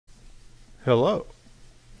Hello,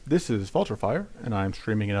 this is Vulturefire, and I'm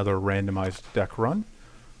streaming another randomized deck run,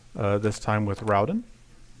 this time with Raodan.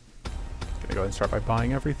 Gonna go ahead and start by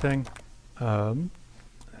buying everything. I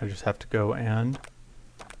just have to go and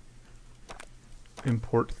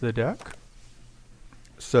import the deck.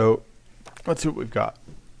 So, let's see what we've got.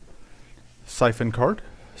 Siphon card,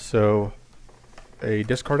 so a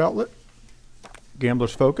discard outlet.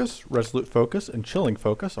 Gambler's Focus, Resolute Focus, and Chilling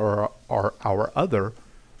Focus are our other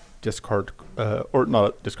discard, or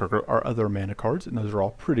not discard, our other mana cards, and those are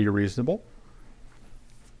all pretty reasonable.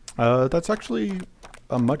 That's actually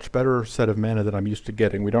a much better set of mana than I'm used to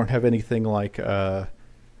getting. We don't have anything like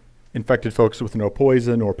Infected Focus with no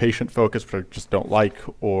poison, or Patient Focus, which I just don't like,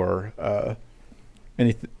 or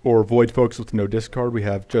or Void Focus with no discard. We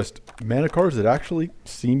have just mana cards that actually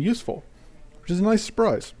seem useful, which is a nice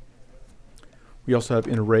surprise. We also have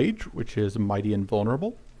Enrage, which is Mighty and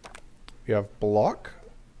Vulnerable. We have Block.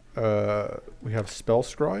 We have Spell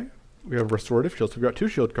Scry. We have Restorative Shield. So we've got 2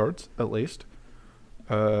 shield cards, at least.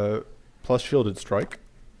 Plus Shielded Strike.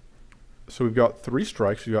 So we've got 3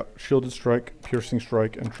 strikes. We've got Shielded Strike, Piercing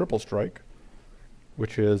Strike, and Triple Strike,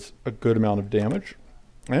 which is a good amount of damage.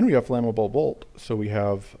 And we have Flammable Bolt. So we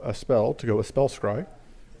have a spell to go with Spell Scry.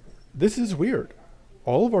 This is weird.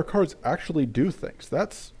 All of our cards actually do things.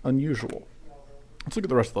 That's unusual. Let's look at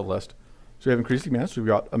the rest of the list. So we have Increasing Mana, so we've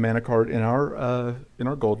got a mana card in our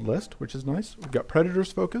gold list, which is nice. We've got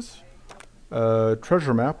Predator's Focus,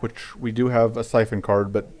 Treasure Map, which we do have a Siphon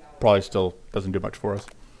card, but probably still doesn't do much for us.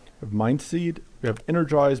 We have Mind Seed, we have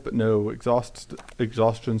Energize, but no exhaustion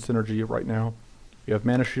synergy right now. We have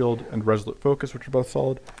Mana Shield and Resolute Focus, which are both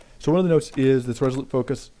solid. So one of the notes is this Resolute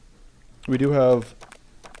Focus, we do have,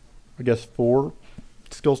 I guess, 4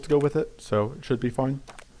 skills to go with it, so it should be fine.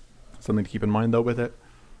 Something to keep in mind, though, with it.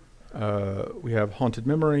 We have Haunted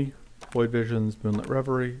Memory, Void Visions, Moonlit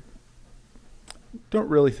Reverie. Don't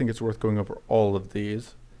really think it's worth going over all of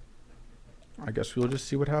these. I guess we'll just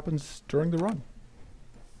see what happens during the run.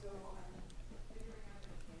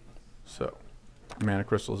 So, Mana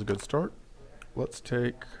Crystal is a good start. Let's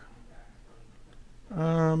take...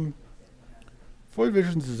 Void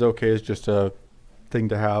Visions is okay as just a thing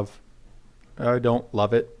to have. I don't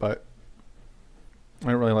love it, but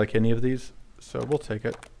I don't really like any of these, so we'll take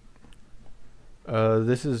it.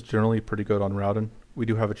 This is generally pretty good on Raodan. We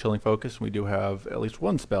do have a Chilling Focus, and we do have at least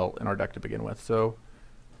 1 spell in our deck to begin with, so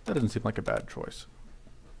that doesn't seem like a bad choice.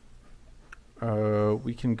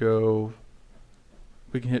 We can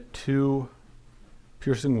hit 2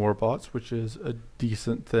 Piercing Warbots, which is a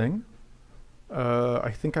decent thing.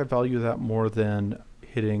 I think I value that more than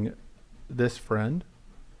hitting this friend.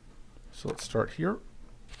 So let's start here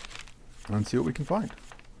and see what we can find.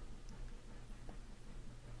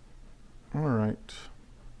 Alright.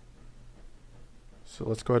 So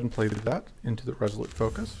let's go ahead and play that into the Resolute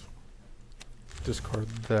Focus. Discard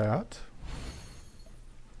that.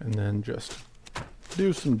 And then just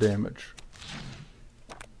do some damage.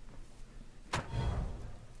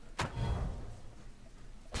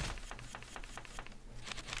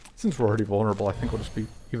 Since we're already vulnerable, I think we'll just be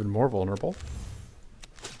even more vulnerable.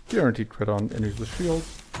 Guaranteed crit on enemies with shield.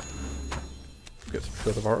 Get some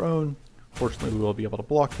shield of our own. Fortunately, we will be able to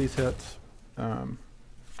block these hits.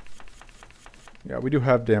 Yeah, we do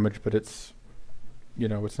have damage, but it's, you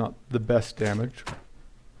know, it's not the best damage.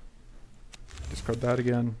 Discard that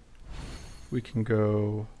again. We can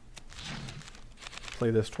go play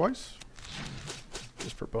this twice,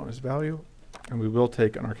 just for bonus value. And we will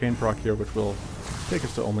take an Arcane proc here, which will take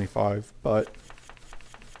us to only 5, but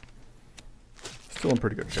still in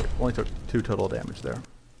pretty good shape. Only took 2 total damage there.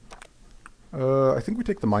 I think we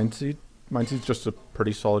take the Mind Seed. Mind Seed's just a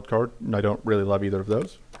pretty solid card, and I don't really love either of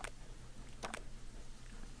those.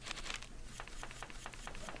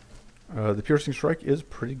 The Piercing Strike is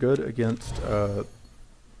pretty good against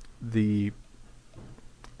these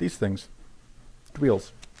things.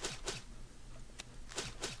 Wheels.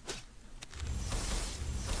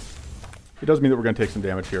 It does mean that we're going to take some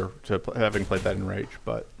damage here, to having played that in Rage,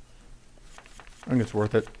 but I think it's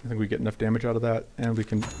worth it. I think we get enough damage out of that, and we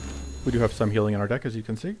do have some healing in our deck, as you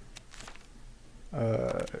can see.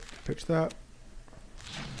 Pitch that.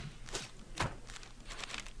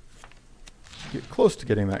 Get close to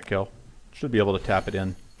getting that kill. Should be able to tap it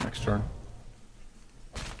in next turn.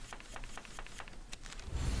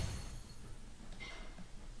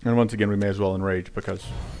 And once again, we may as well enrage because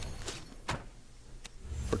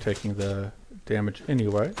we're taking the damage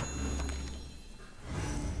anyway.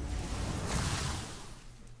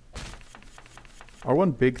 Our one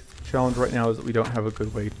big challenge right now is that we don't have a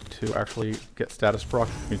good way to actually get status proc,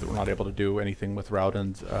 which means that we're not able to do anything with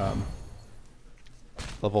Raodan's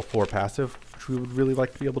level 4 passive, which we would really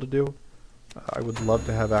like to be able to do. I would love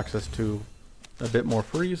to have access to a bit more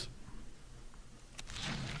freeze.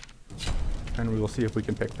 And we will see if we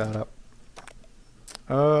can pick that up.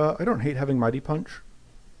 I don't hate having Mighty Punch,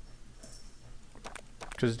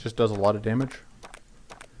 because it just does a lot of damage.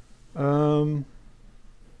 I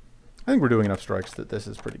think we're doing enough strikes that this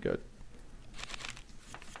is pretty good.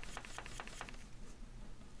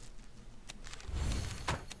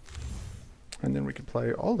 And then we can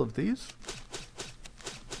play all of these.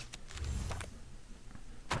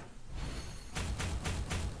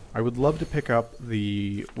 I would love to pick up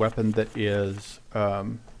the weapon that is that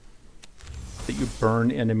you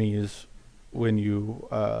burn enemies when you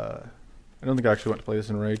I don't think I actually want to play this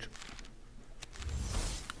in Rage.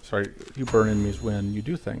 Sorry, you burn enemies when you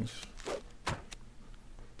do things.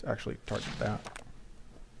 To actually target that.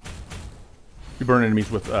 You burn enemies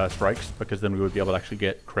with strikes, because then we would be able to actually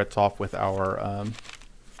get crits off with our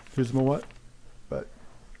who's my what. But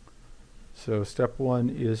so step 1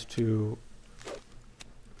 is to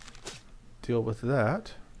deal with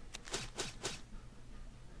that.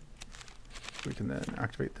 We can then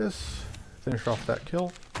activate this, finish off that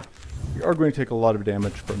kill. We are going to take a lot of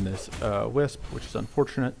damage from this Wisp, which is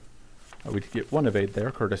unfortunate. We did get 1 evade there,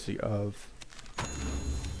 courtesy of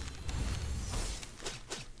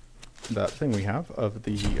that thing we have, of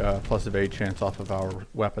the plus evade chance off of our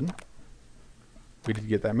weapon. We did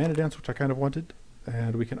get that Mana Dance, which I kind of wanted.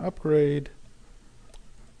 And we can upgrade.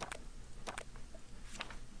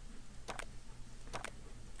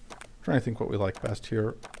 Trying to think what we like best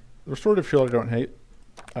here. The Restorative Shield I don't hate.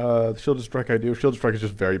 The Shielded Strike I do. Shielded Strike is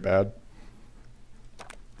just very bad.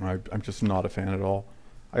 I'm just not a fan at all.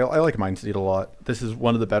 I like Mind Seed a lot. This is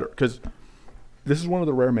one of the better, because this is one of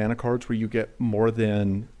the rare mana cards where you get more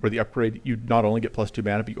than, where the upgrade, you not only get +2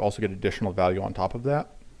 mana, but you also get additional value on top of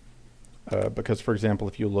that. Because, for example,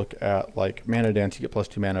 if you look at like Mana Dance, you get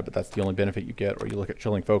 +2 mana, but that's the only benefit you get. Or you look at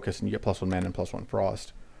Chilling Focus and you get +1 mana and +1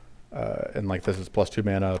 Frost. And like this is +2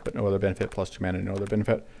 mana, but no other benefit, +2 mana, no other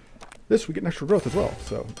benefit. This we get an extra growth as well,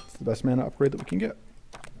 so it's the best mana upgrade that we can get.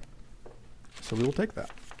 So we will take that.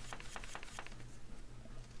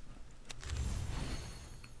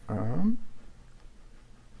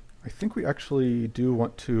 I think we actually do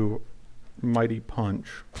want to Mighty Punch.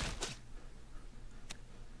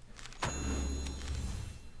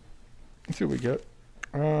 Let's see what we get.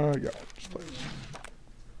 Yeah, just play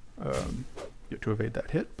this. Get to evade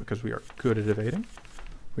that hit because we are good at evading.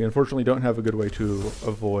 We unfortunately don't have a good way to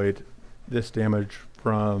avoid this damage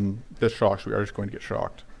from this shock, so we are just going to get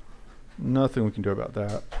shocked. Nothing we can do about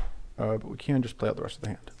that, but we can just play out the rest of the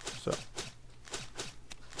hand. So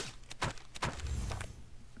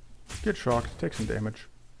get shocked, take some damage.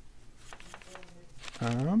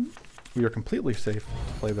 We are completely safe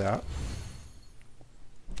to play that.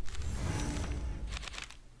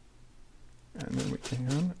 And then we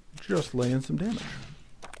can just lay in some damage.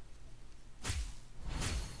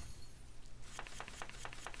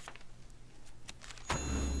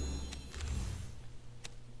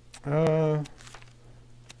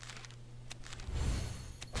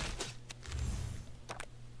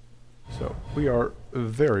 So we are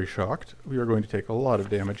very shocked. We are going to take a lot of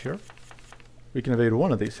damage here. We can evade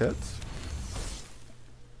one of these hits.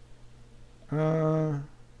 I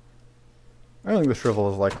think the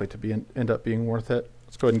Shrivel is likely to end up being worth it.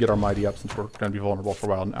 Let's go ahead and get our Mighty up since we're going to be vulnerable for a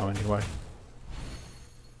while now anyway.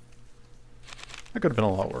 That could have been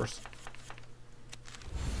a lot worse.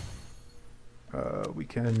 We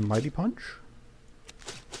can Mighty Punch.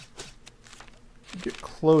 Get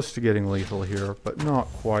close to getting lethal here, but not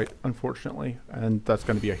quite, unfortunately. And that's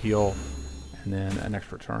going to be a heal and then an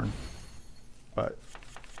extra turn. But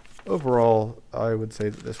overall, I would say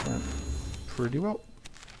that this went pretty well.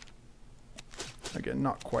 Again,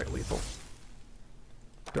 not quite lethal.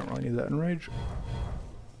 Don't really need that in Rage.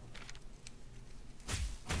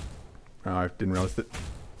 Oh, I didn't realize that.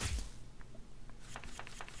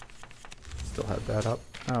 Still had that up.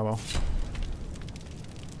 Oh well.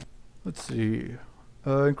 Let's see.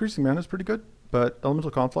 Increasing mana is pretty good, but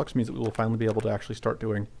Elemental Conflux means that we will finally be able to actually start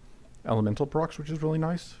doing Elemental procs, which is really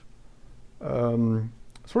nice. Sword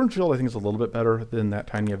and Shield I think is a little bit better than that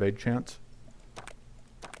tiny evade chance.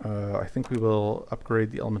 I think we will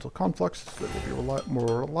upgrade the Elemental Conflux so that it will be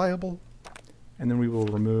more reliable. And then we will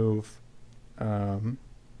remove... I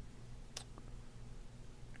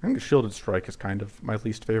think the Shielded Strike is kind of my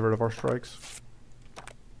least favorite of our strikes.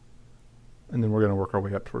 And then we're going to work our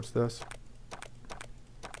way up towards this.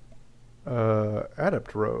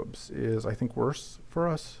 Adept Robes is, I think, worse for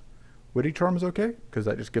us. Witty Charm is okay, because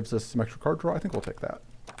that just gives us some extra card draw. I think we'll take that.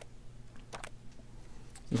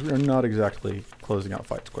 because we are not exactly closing out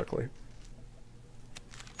fights quickly.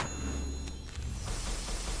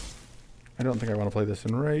 I don't think I want to play this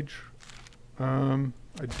in Rage. I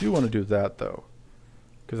do want to do that, though,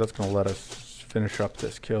 because that's going to let us finish up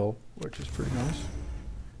this kill, which is pretty nice.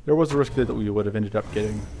 There was a risk that we would have ended up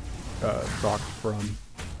getting shocked from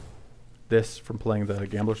this, from playing the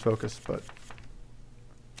Gambler's Focus, but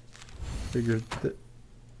figured that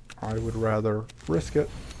I would rather risk it.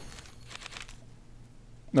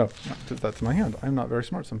 No, that's my hand. I'm not very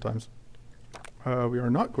smart sometimes. We are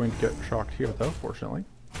not going to get shocked here, though, fortunately.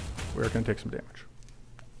 We are going to take some damage.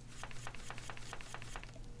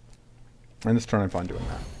 And this turn I'm fine doing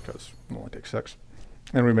that, because it only takes 6.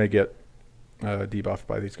 And we may get debuffed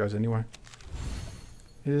by these guys anyway.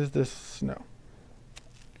 Is this? No.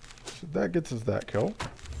 So that gets us that kill.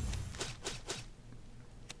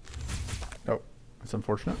 Oh, that's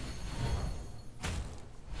unfortunate.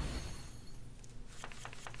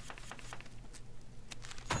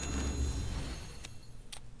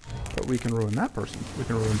 But we can ruin that person. We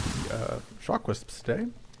can ruin the Shock Wisps today.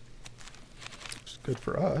 Which is good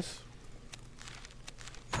for us.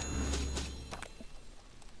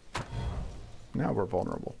 Now we're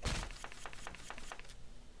vulnerable.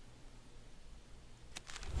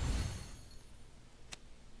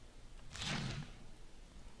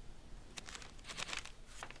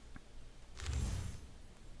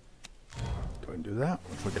 Go ahead and do that,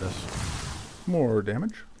 which will get us more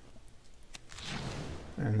damage.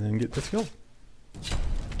 And then get this kill.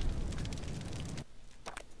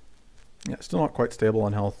 Yeah, still not quite stable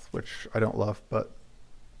on health, which I don't love, but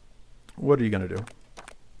what are you going to do?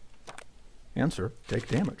 Answer, take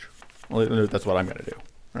damage. Well, that's what I'm going to do.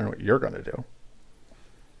 I don't know what you're going to do.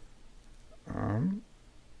 I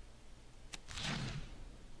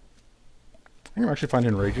think I'm actually fine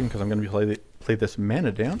enraging because I'm going to play this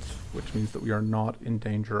mana dance, which means that we are not in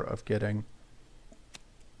danger of getting...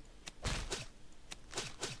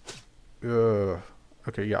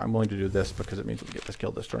 okay, yeah, I'm willing to do this because it means we get this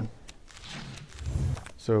kill this turn.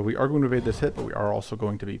 So we are going to evade this hit, but we are also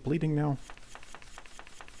going to be bleeding now.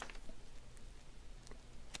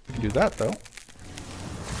 We can do that, though.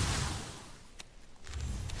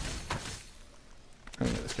 And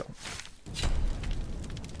get this kill.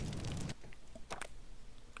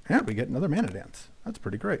 And we get another mana dance. That's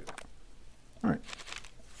pretty great. Alright.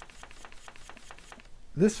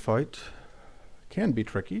 This fight can be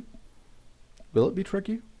tricky. Will it be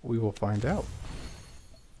tricky? We will find out.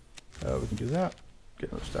 We can do that.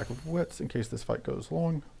 Get another stack of wits in case this fight goes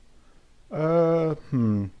long. I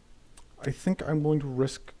think I'm willing to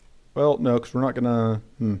risk... Well, no, because we're not gonna...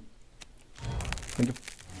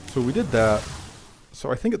 So we did that. So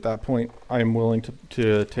I think at that point, I am willing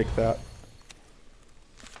to take that.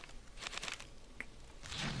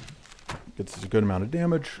 Gets us a good amount of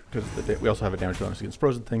damage, because we also have a damage bonus against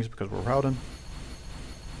frozen things because we're Raodan.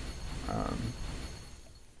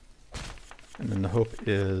 And then the hope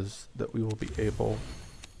is that we will be able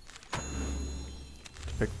to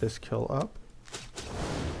pick this kill up.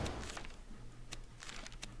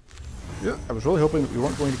 Yeah, I was really hoping that we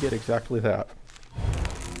weren't going to get exactly that,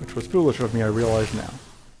 which was foolish of me, I realize now.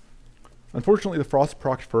 Unfortunately, the Frost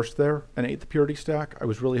procced first there and ate the Purity stack. I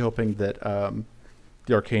was really hoping that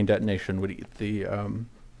the Arcane Detonation would eat the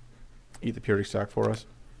Purity stack for us.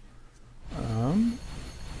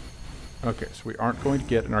 Okay, so we aren't going to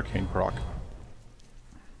get an Arcane proc.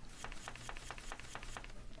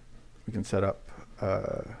 We can set up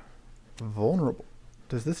Vulnerable.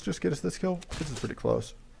 Does this just get us this kill? This is pretty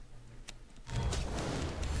close.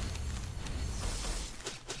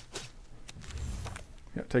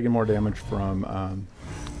 Yeah, taking more damage from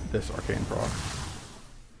this Arcane proc.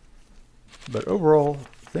 But overall,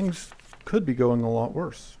 things could be going a lot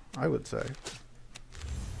worse, I would say.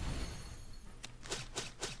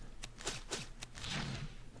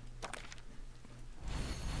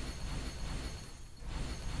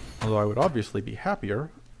 Although I would obviously be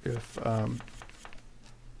happier if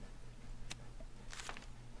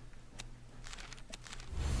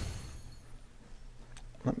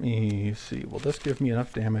let me see, will this give me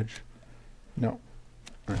enough damage? No.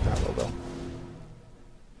 Alright, that will though.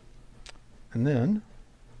 And then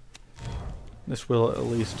this will at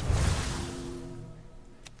least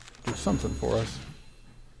do something for us.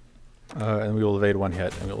 And we will evade one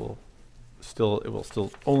hit, and it will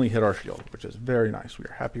still only hit our shield, which is very nice. We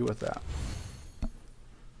are happy with that.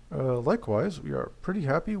 Likewise, we are pretty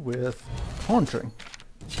happy with Haunting.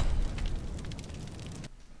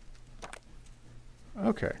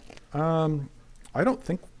 Okay. I don't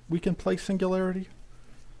think we can play Singularity.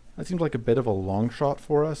 That seems like a bit of a long shot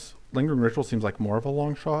for us. Lingering Ritual seems like more of a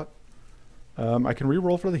long shot. I can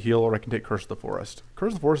re-roll for the heal, or I can take Curse of the Forest.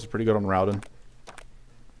 Curse of the Forest is pretty good on Raodan.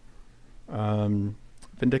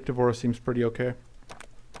 Vindictive Aura seems pretty okay.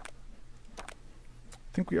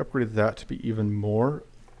 I think we upgraded that to be even more.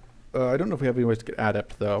 I don't know if we have any ways to get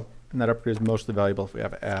Adept, though. And that upgrade is mostly valuable if we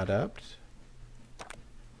have Adept.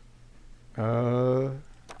 I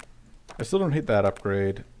still don't hate that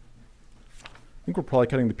upgrade. I think we're probably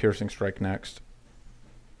cutting the Piercing Strike next.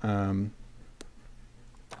 We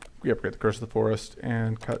upgrade the Curse of the Forest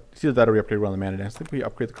and cut... It's either that or we upgrade one of the Mana Dance. I think we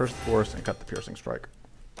upgrade the Curse of the Forest and cut the Piercing Strike.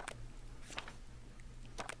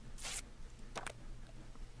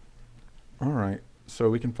 Alright, so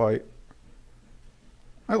we can fight...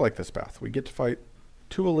 I like this path. We get to fight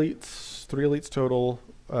 2 elites, 3 elites total.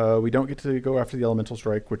 We don't get to go after the Elemental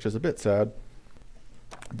Strike, which is a bit sad.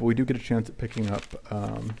 But we do get a chance at picking up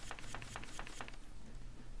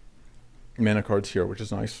mana cards here, which is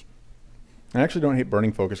nice. I actually don't hate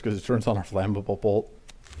Burning Focus because it turns on our Flammable Bolt,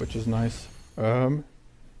 which is nice. It's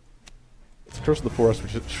Curse of the Forest,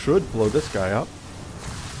 which should blow this guy up,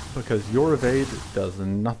 because your evade does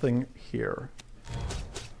nothing here.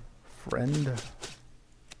 Friend. That's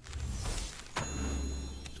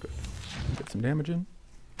good. Get some damage in.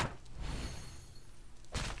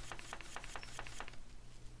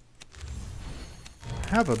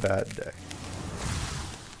 Have a bad day.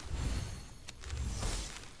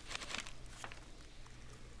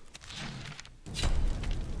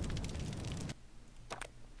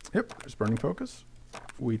 Yep, there's Burning Focus.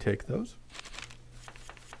 We take those.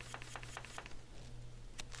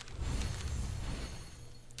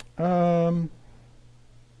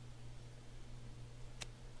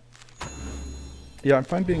 Yeah, I'm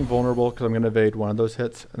fine being vulnerable because I'm going to evade one of those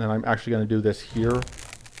hits, and then I'm actually going to do this here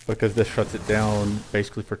because this shuts it down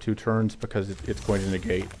basically for 2 turns because it's going to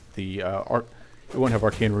negate the it won't have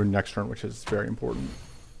Arcane Rune next turn, which is very important.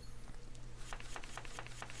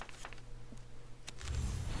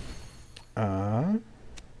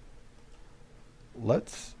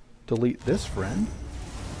 Let's delete this friend.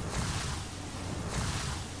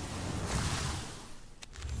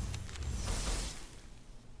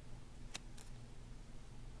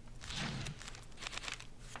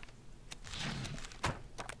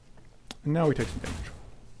 And now we take some damage.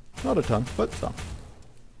 Not a ton, but some.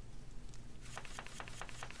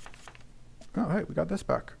 Oh, hey, we got this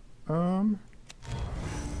back. Nothing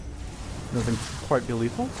quite be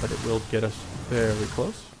lethal, but it will get us very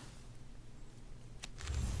close.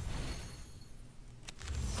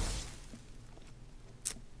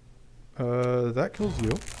 That kills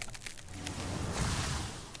you.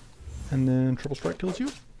 And then Triple Strike kills you.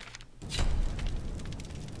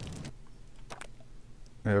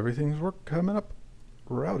 Everything's coming up.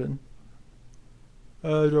 Raodan.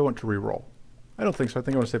 Do I want to reroll? I don't think so. I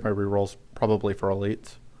think I want to save my rerolls probably for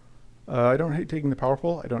elites. I don't hate taking the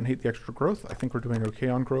powerful. I don't hate the extra growth. I think we're doing okay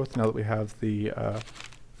on growth now that we have the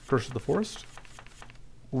Curse of the Forest.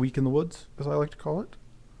 Weak in the Woods, as I like to call it.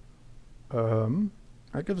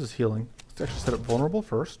 That gives us healing. Let's actually set up Vulnerable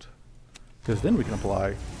first, because then we can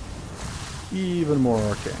apply even more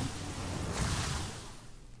Arcane.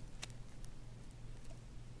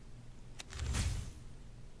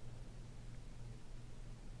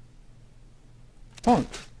 Punk!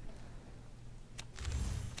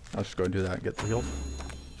 I'll just go and do that and get the heals.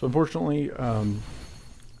 So unfortunately,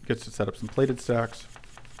 gets to set up some plated stacks.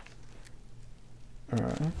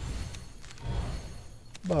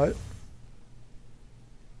 But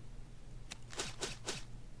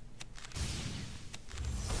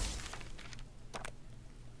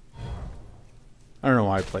I don't know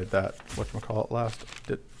why I played that whatchamacallit last.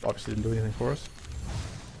 It obviously didn't do anything for us.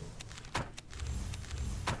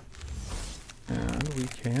 And we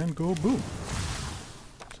can go boom.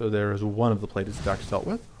 So there is one of the plated stacks dealt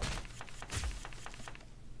with.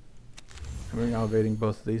 And we're now evading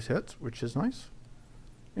both of these hits, which is nice.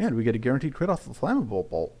 And we get a guaranteed crit off the Flammable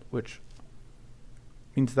Bolt, which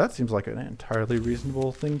means that seems like an entirely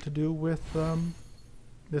reasonable thing to do with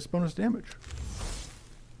this bonus damage.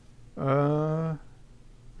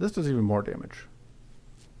 This does even more damage.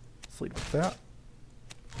 Let's lead with that.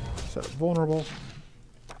 Set up Vulnerable.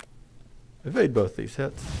 Evade both these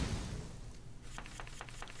hits.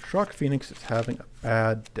 Shock Phoenix is having a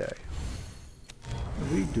bad day.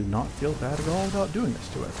 We do not feel bad at all about doing this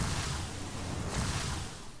to it.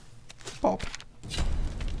 Pop.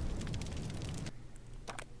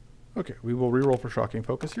 Okay, we will reroll for Shocking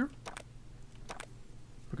Focus here,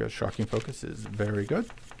 because Shocking Focus is very good.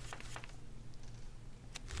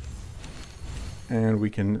 And we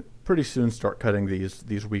can pretty soon start cutting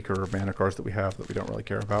these weaker mana cards that we have that we don't really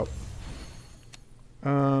care about.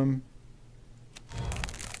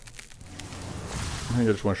 I think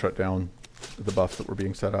I just want to shut down the buffs that were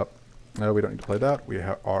being set up. No, we don't need to play that. We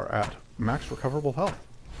are at max recoverable health.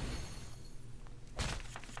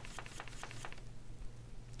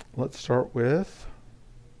 Let's start with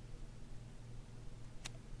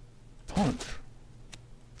punch.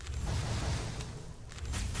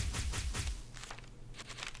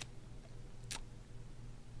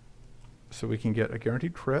 So we can get a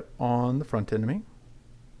guaranteed crit on the front enemy.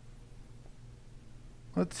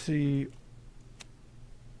 Let's see.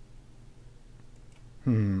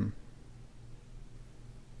 We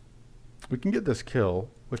can get this kill,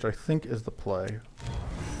 which I think is the play.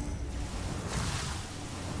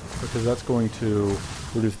 Because that's going to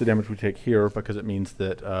reduce the damage we take here, because it means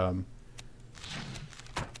that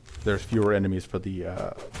there's fewer enemies for the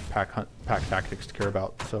pack tactics to care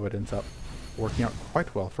about, so it ends up working out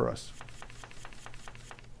quite well for us.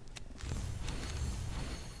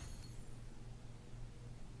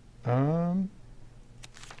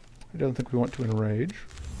 I don't think we want to enrage.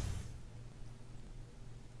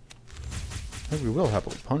 I think we will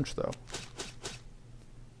happily punch, though.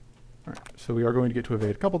 Alright, so we are going to get to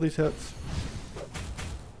evade a couple of these hits.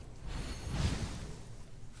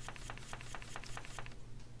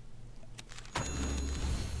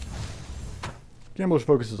 Gambler's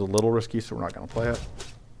Focus is a little risky, so we're not going to play it.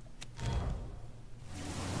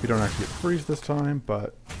 We don't actually get freeze this time,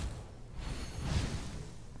 but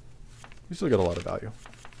we still get a lot of value.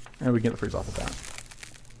 And we can get the freeze off of that.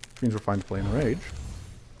 Which means we're fine to play Enrage.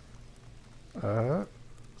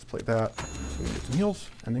 Let's play that so we can get some heals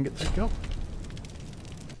and then get that kill.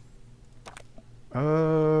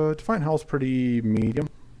 Defiant Howl's pretty medium.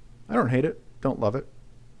 I don't hate it, don't love it.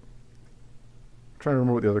 I'm trying to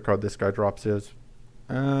remember what the other card this guy drops is.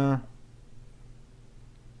 We'll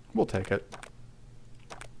take it.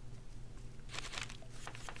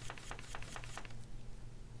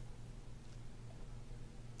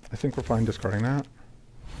 I think we're fine discarding that.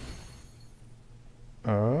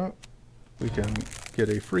 We can get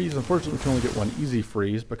a freeze. Unfortunately, we can only get one easy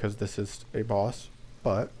freeze because this is a boss,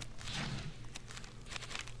 but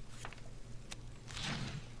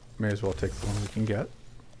may as well take the one we can get.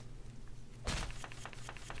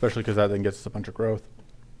 Especially because that then gets us a bunch of growth.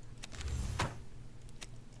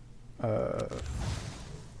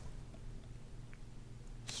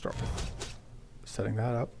 Start with setting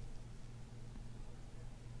that up.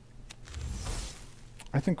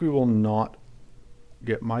 I think we will not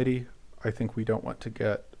get mighty. I think we don't want to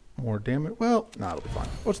get more damage. Well, no, it'll be fine.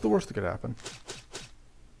 What's the worst that could happen?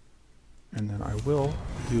 And then I will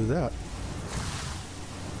do that.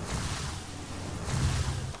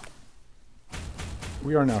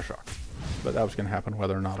 We are now shocked. But that was going to happen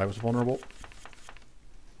whether or not I was vulnerable.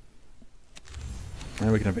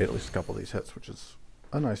 And we can evade at least a couple of these hits, which is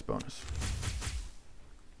a nice bonus.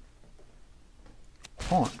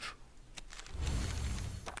 Paunch.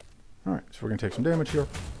 Alright, so we're going to take some damage here.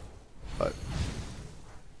 But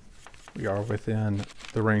we are within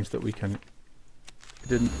the range that we can. It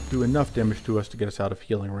didn't do enough damage to us to get us out of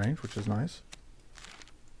healing range, which is nice.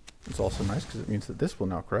 It's also nice because it means that this will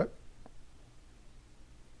now crit.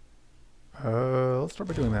 Let's start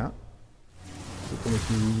by doing that. So then we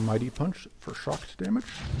can Mighty Punch for shocked damage.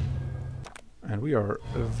 And we are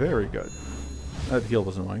very good. That heal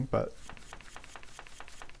was annoying, but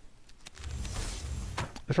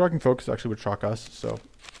the Shocking Focus actually would shock us, so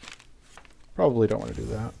probably don't want to do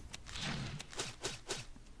that.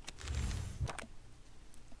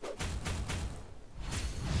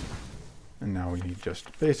 And now we need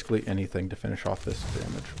just basically anything to finish off this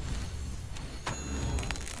damage.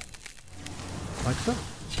 Like so.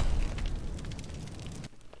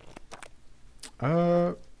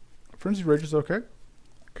 Frenzy Rage is okay.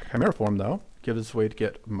 Chimera Form, though, gives us a way to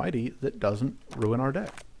get Mighty that doesn't ruin our day.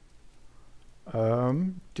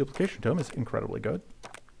 Duplication Tome is incredibly good.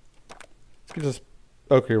 This gives us...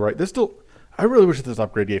 Okay, right. This still... I really wish that this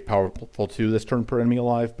upgrade gave Powerful 2 this turn per enemy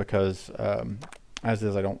alive, because as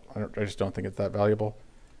is, I just don't think it's that valuable.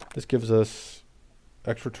 This gives us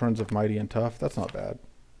extra turns of Mighty and Tough. That's not bad.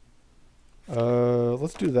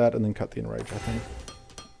 Let's do that and then cut the Enrage, I think.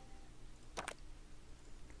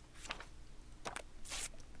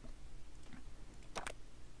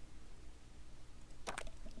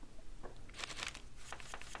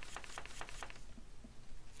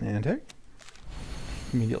 And hey,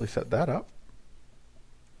 immediately set that up.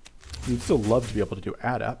 We'd still love to be able to do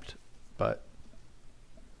Adept, but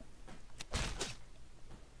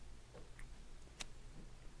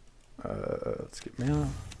let's get mana.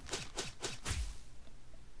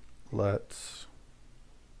 Let's,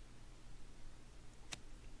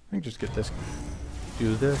 I think, just get this,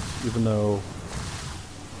 do this, even though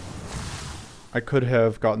I could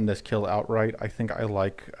have gotten this kill outright. I think I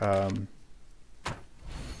like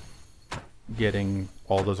getting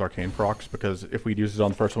all those arcane procs, because if we'd used it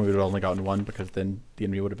on the first one, we would have only gotten one, because then the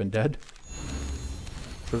enemy would have been dead.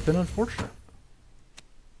 Would have been unfortunate.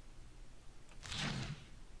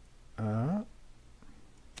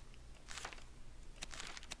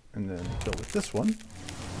 And then kill with this one,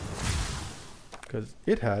 because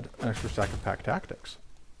it had an extra stack of pack tactics.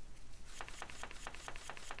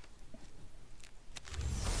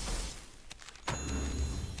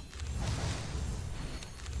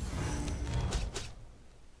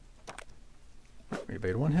 We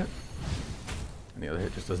evade one hit, and the other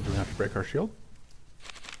hit just doesn't do enough to break our shield.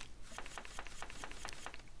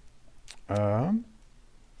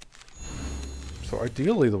 So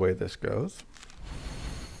ideally the way this goes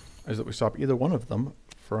is that we stop either one of them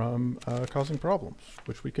from causing problems,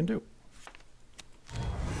 which we can do.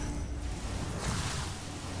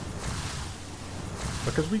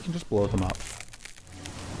 Because we can just blow them up.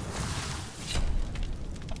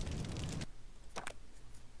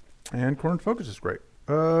 And Cornered Focus is great.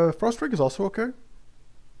 Frost Strike is also okay.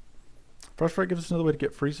 Frost Strike gives us another way to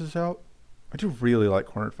get freezes out. I do really like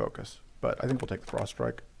Cornered Focus, but I think we'll take the Frost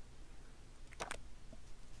Strike.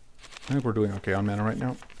 I think we're doing okay on mana right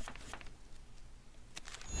now.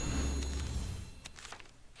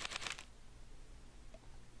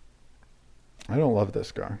 I don't love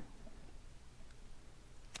this guy.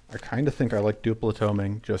 I kind of think I like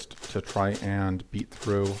duplitoming just to try and beat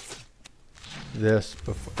through this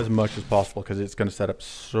as much as possible, because it's going to set up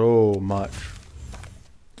so much.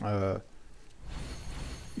 Yeah,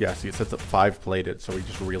 see, it sets up 5 plated, so we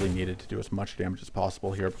just really needed to do as much damage as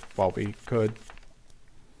possible here while we could.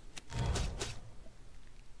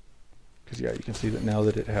 Because, yeah, you can see that now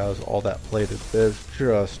that it has all that plated, there's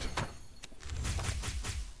just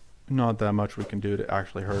not that much we can do to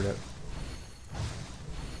actually hurt it.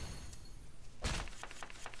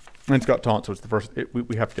 And it's got taunt, so it's the first.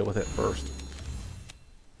 We have to deal with it first.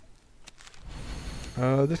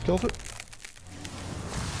 This kills it.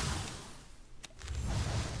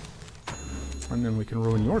 And then we can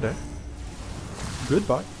ruin your day.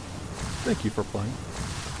 Goodbye. Thank you for playing.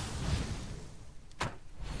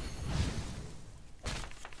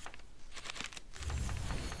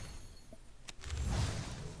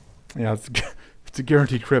 Yeah, it's a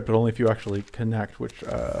guaranteed crit, but only if you actually connect, which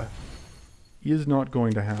is not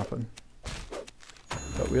going to happen.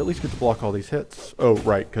 But we at least get to block all these hits. Oh,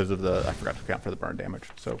 right, because of the... I forgot to account for the burn damage.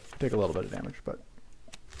 So, take a little bit of damage, but...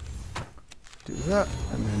 do that,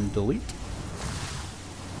 and then delete.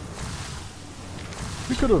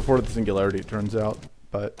 We could have afforded the Singularity, it turns out,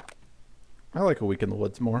 but... I like a Week in the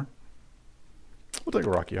Woods more. We'll take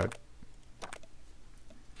a Rocky Hide.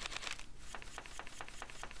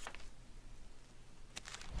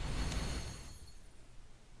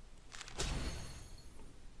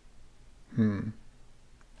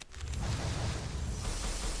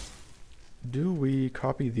 Do we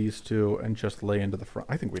copy these two and just lay into the front?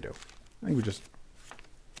 I think we do. I think we just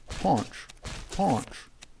paunch, paunch.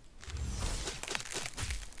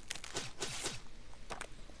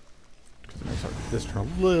 Because it makes this turn a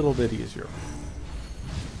little bit easier.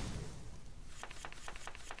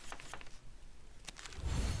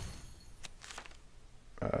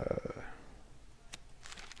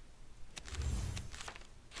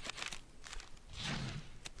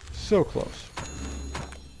 So close.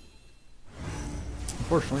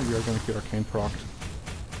 Unfortunately, we are going to get Arcane procced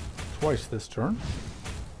twice this turn.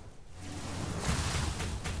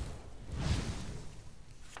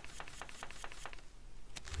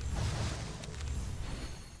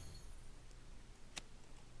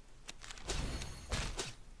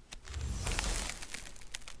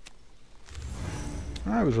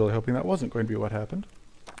 I was really hoping that wasn't going to be what happened.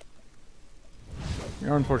 We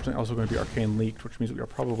are unfortunately also going to be Arcane leaked, which means we are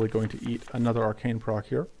probably going to eat another Arcane proc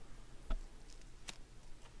here.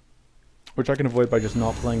 Which I can avoid by just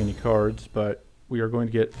not playing any cards, but we are going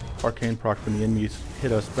to get Arcane proc when the enemies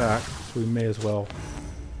hit us back, so we may as well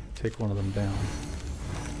take one of them down.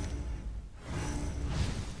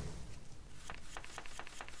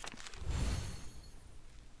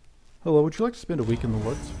 Hello, would you like to spend a week in the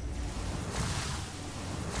woods?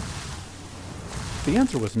 The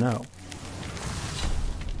answer was no.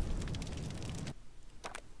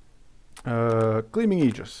 Gleaming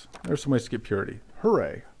Aegis. There's some ways to get purity.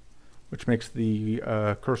 Hooray! Which makes the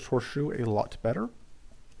Cursed Horseshoe a lot better.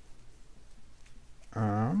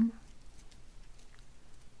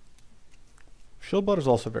 Shield Blood is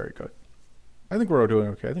also very good. I think we're doing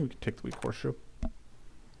okay. I think we can take the Weak Horseshoe.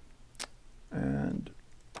 And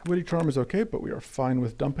Witty Charm is okay, but we are fine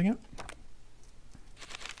with dumping it.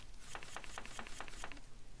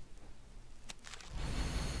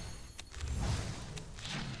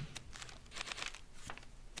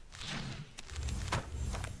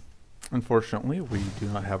 Unfortunately, we do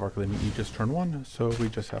not have Arc Gleaming Aegis turn 1, so we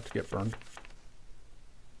just have to get burned.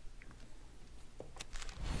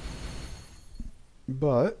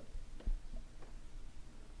 But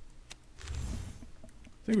I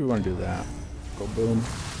think we want to do that. Go boom.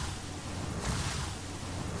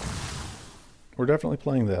 We're definitely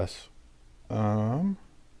playing this. We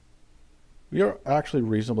are actually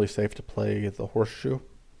reasonably safe to play the horseshoe.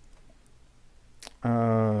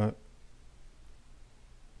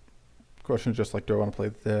 Question is just like, do I want to play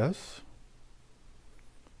this?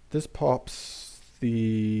 This pops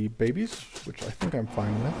the babies, which I think I'm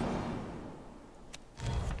fine with.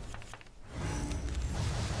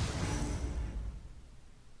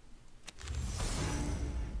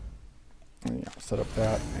 And yeah, set up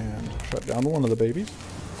that and shut down one of the babies.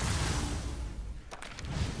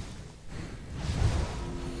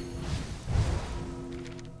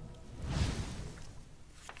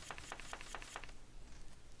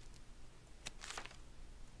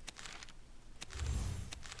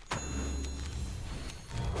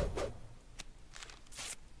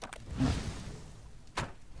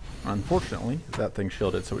 Unfortunately, that thing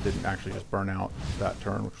shielded, so it didn't actually just burn out that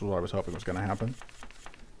turn, which was what I was hoping was going to happen.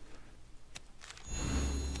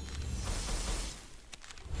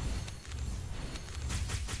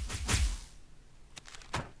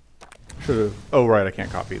 Should have... Oh, right, I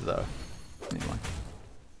can't copy the... Anyway.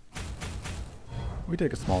 We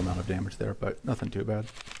take a small amount of damage there, but nothing too bad.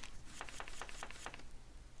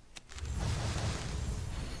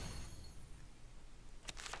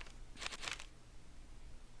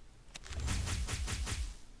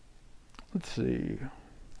 Let's see.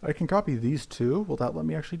 I can copy these two. Will that let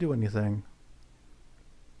me actually do anything?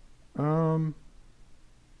 Let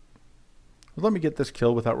me get this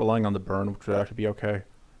kill without relying on the burn, which would actually be okay.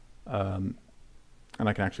 And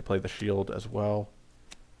I can actually play the shield as well.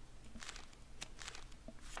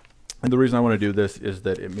 And the reason I want to do this is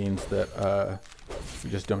that it means that we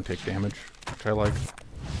just don't take damage, which I like.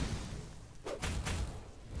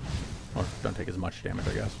 Or don't take as much damage,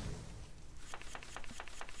 I guess.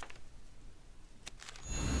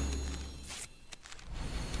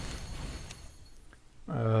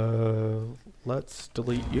 Let's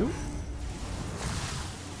delete you.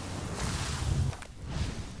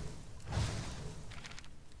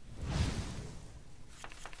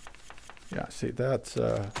 Yeah, see, that's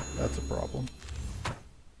a problem.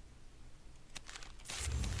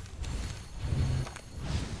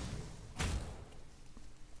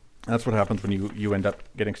 That's what happens when you end up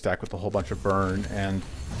getting stacked with a whole bunch of burn, and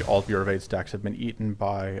all of your evade stacks have been eaten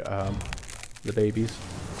by the babies.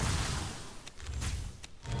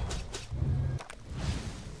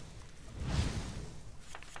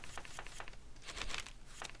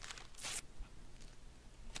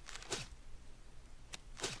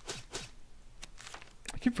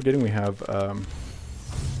 I keep forgetting we have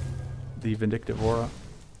the Vindictive Aura,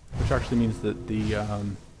 which actually means that the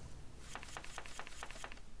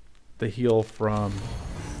heal from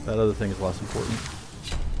that other thing is less important.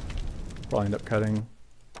 Probably end up cutting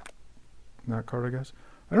that card, I guess.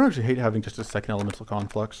 I don't actually hate having just a second elemental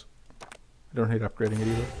conflux. I don't hate upgrading it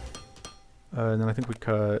either. And then I think we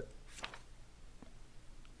cut...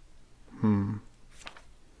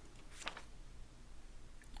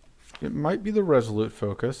 It might be the Resolute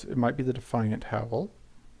Focus. It might be the Defiant Howl.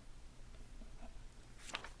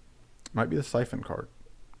 It might be the Siphon card.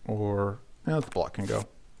 Or... the block can go.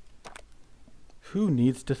 Who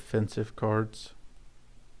needs defensive cards?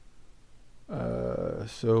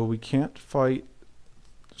 So we can't fight...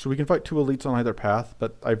 So we can fight two elites on either path,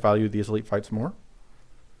 but I value these elite fights more.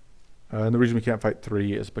 And the reason we can't fight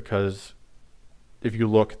three is because if you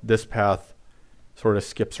look, this path sort of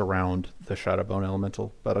skips around the Shadowbone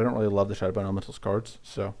Elemental, but I don't really love the Shadowbone Elemental's cards,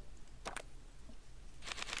 so...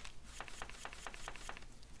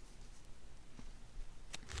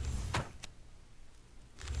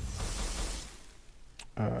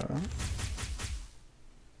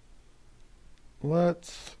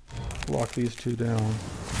 Let's lock these two down.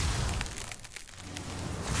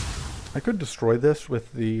 I could destroy this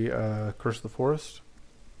with the Curse of the Forest,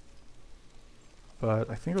 but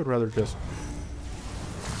I think I would rather just...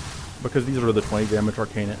 Because these are the 20 damage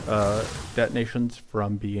arcane detonations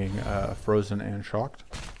from being frozen and shocked.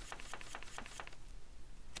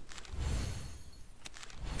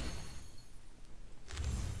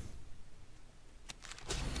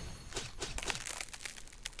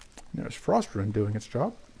 There's Frost Rune doing its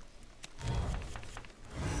job.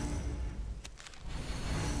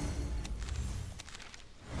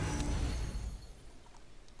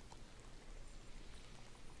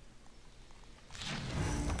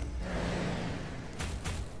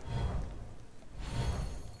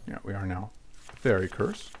 we are now. Fairy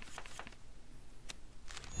Curse.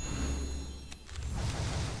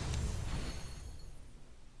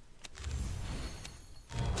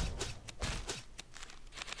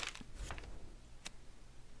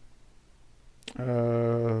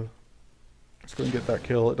 Let's go and get that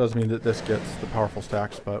kill. It does mean that this gets the powerful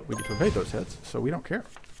stacks, but we get to evade those hits, so we don't care.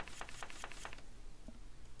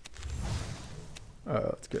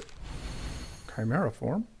 Let's get Chimera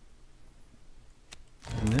form.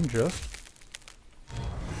 And then just...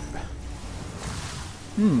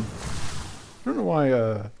 I don't know why,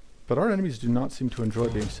 but our enemies do not seem to enjoy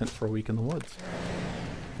being sent for a week in the woods.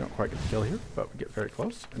 Don't quite get the kill here, but we get very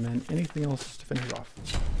close. And then anything else to finish off.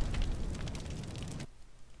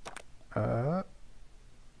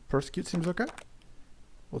 Persecute seems okay.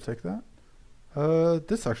 We'll take that.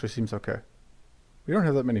 This actually seems okay. We don't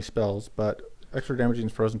have that many spells, but extra damage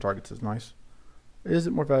against frozen targets is nice. Is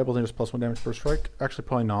it more valuable than just +1 damage per strike? Actually,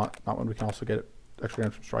 probably not. Not when we can also get extra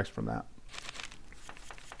damage from strikes from that.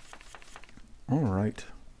 Alright.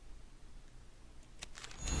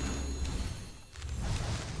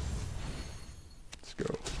 Let's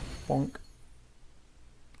go bonk.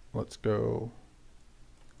 Let's go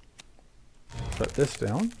shut this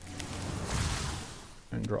down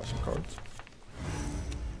and draw some cards.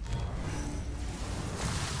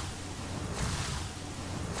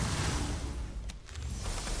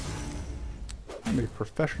 I'm a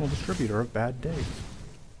professional distributor of bad days.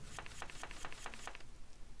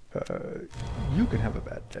 You can have a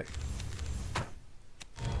bad day.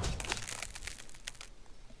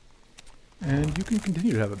 And you can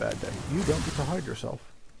continue to have a bad day. You don't get to hide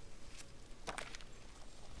yourself.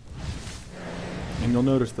 And you'll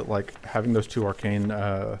notice that, like, having those two arcane,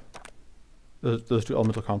 those two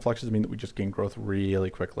elemental complexes mean that we just gain growth really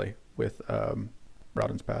quickly with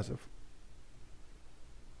Raodan's passive.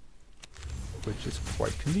 Which is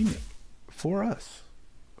quite convenient for us.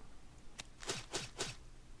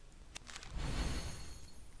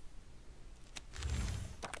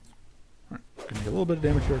 Alright, gonna get a little bit of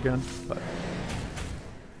damage here again, but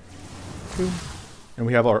boom. And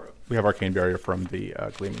we have arcane barrier from the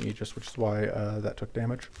Gleaming Aegis, which is why that took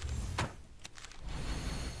damage.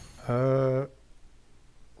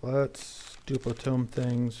 Let's duplicate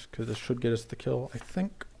things, because this should get us the kill, I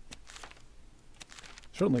think.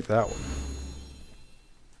 Certainly that one.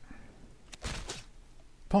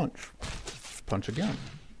 Punch. Punch again.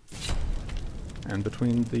 And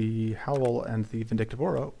between the Howl and the Vindictive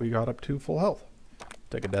Aura, we got up to full health.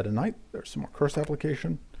 Take a Dead of Night. There's some more curse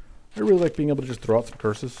application. I really like being able to just throw out some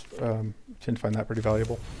curses. Tend to find that pretty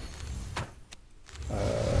valuable.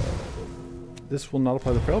 This will not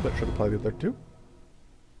apply the fail, but should apply the other two.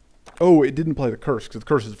 Oh, it didn't apply the curse, because the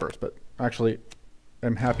curse is first, but actually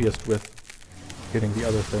I'm happiest with getting the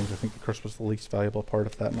other things. I think the curse was the least valuable part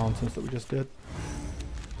of that nonsense that we just did.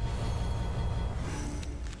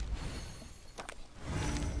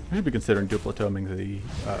 I should be considering duplitoming the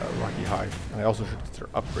Rocky Hide. I also should consider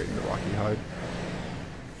upgrading the Rocky Hide.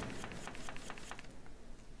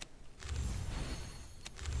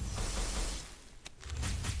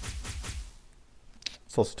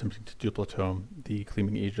 It's also tempting to duplicitome the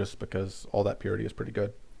Gleaming Aegis because all that purity is pretty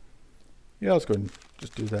good. Yeah, let's go ahead and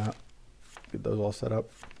just do that. Get those all set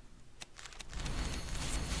up.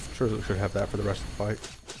 I'm sure that we should have that for the rest of the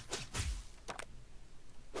fight.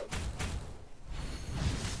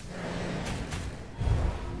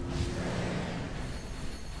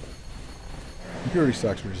 Purity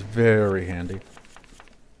stacks are just very handy.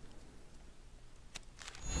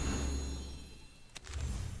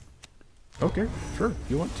 Okay, sure.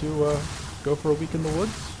 If you want to go for a week in the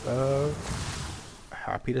woods,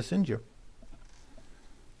 happy to send you.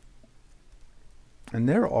 And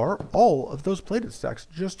there are all of those plated stacks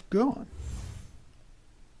just gone.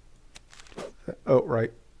 Oh,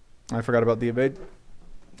 right. I forgot about the evade.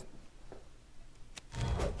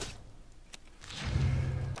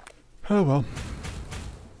 Oh well.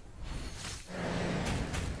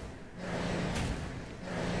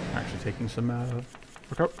 Actually taking some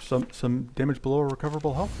damage below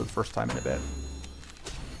recoverable health for the first time in a bit.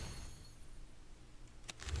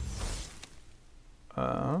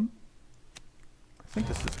 I think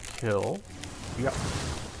this is a kill. Yep.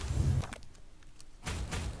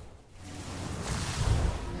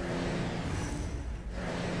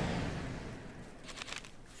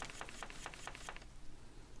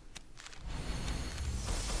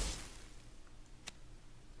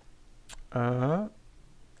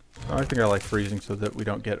 I think I like freezing so that we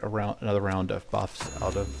don't get another round of buffs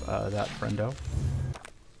out of that friendo.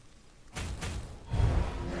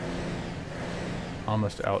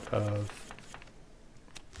 Almost out of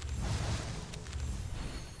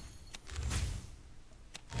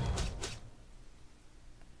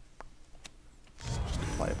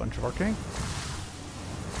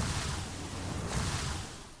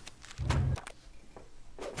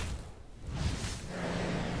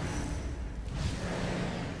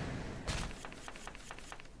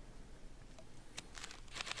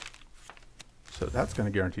So that's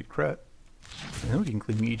going to guaranteed crit. And then we can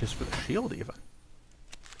clean Aegis for the shield even.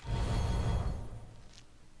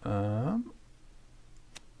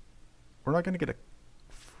 We're not going to get a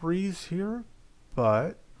freeze here,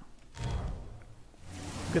 but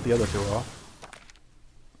we'll get the other two off.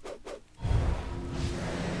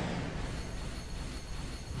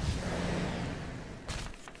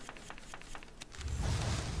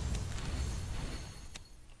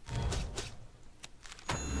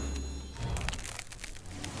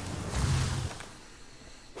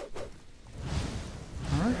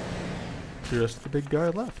 Alright, just the big guy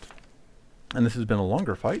left. And this has been a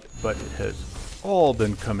longer fight, but it has all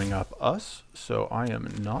been coming up us, so I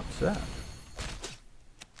am not sad.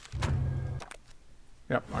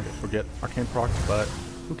 Yep, I guess we'll get arcane procs, but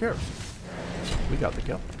who cares? We got the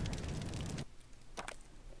kill.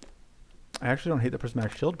 I actually don't hate the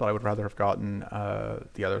prismatic shield, but I would rather have gotten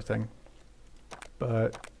the other thing.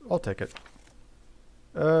 But I'll take it.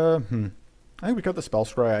 I think we got the spell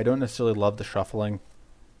scry. I don't necessarily love the shuffling.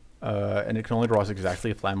 And it can only draw us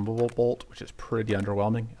exactly a flammable bolt, which is pretty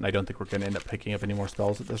underwhelming. And I don't think we're going to end up picking up any more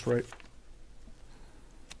spells at this rate.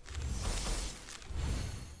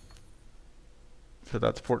 So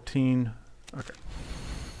that's 14. Okay.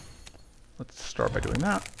 Let's start by doing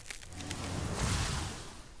that.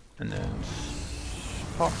 And then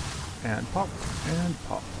pop, and pop, and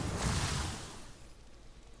pop.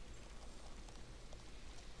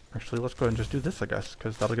 Actually, let's go ahead and just do this, I guess,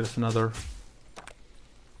 because that'll get us another...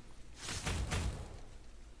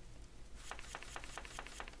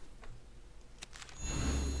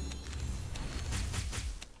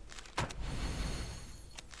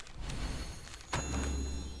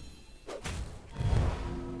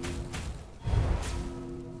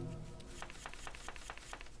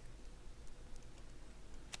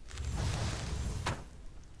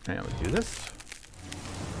 And we do this.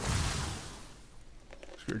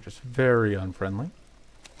 So we're just very unfriendly.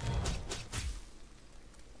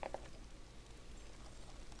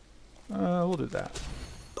 We'll do that.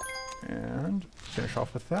 And finish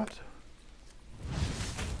off with that.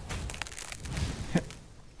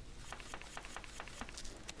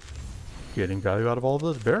 Getting value out of all of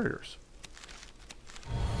those barriers.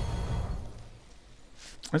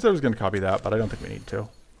 I said I was going to copy that, but I don't think we need to.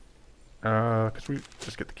 Because we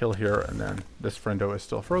just get the kill here, and then this friendo is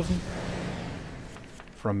still frozen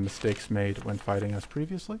from mistakes made when fighting us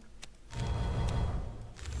previously.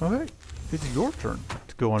 Okay, it's your turn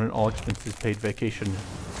to go on an all-expenses-paid vacation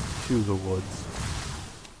to the woods.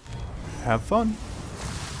 Have fun.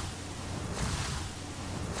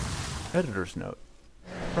 Editor's note.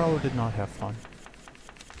 Prowler did not have fun.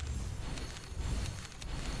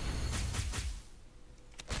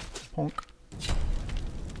 Ponk.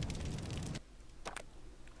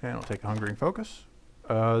 And I'll take a Hungering Focus.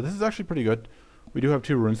 This is actually pretty good. We do have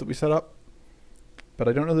 2 runes that we set up, but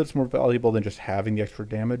I don't know that it's more valuable than just having the extra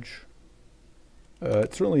damage.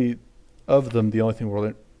 It's certainly, of them, the only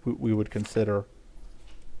thing we would consider.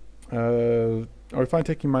 Are we fine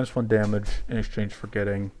taking -1 damage in exchange for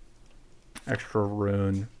getting extra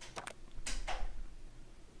rune?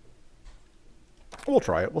 We'll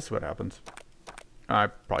try it. We'll see what happens. I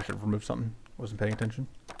probably should have removed something. Wasn't paying attention.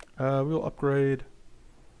 We'll upgrade...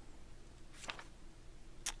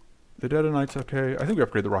 The Dead of Night's okay. I think we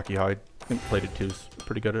upgrade the Rocky Hide. I think Plated 2 is a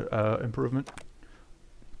pretty good improvement.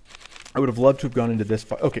 I would have loved to have gone into this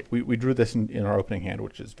fight. Okay, we drew this in our opening hand,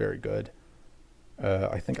 which is very good.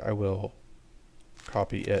 I think I will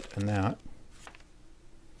copy it and that.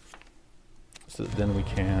 So that then we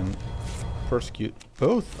can persecute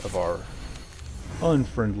both of our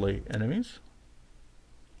unfriendly enemies.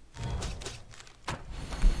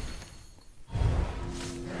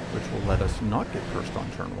 Which will let us not get cursed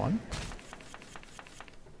on turn 1.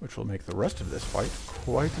 Which will make the rest of this fight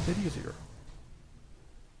quite a bit easier.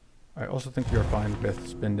 I also think we are fine with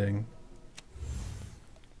spending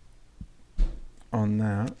on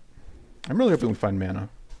that. I'm really hoping we find mana.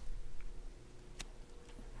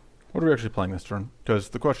 What are we actually playing this turn? Because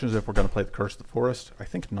the question is if we're going to play the Curse of the Forest. I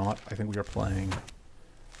think not. I think we are playing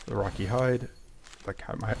the Rocky Hide,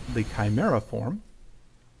 the Chimera form,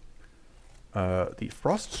 the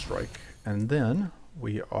Frost Strike, and then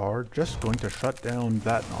we are just going to shut down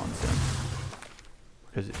that nonsense.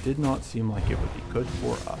 Because it did not seem like it would be good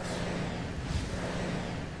for us.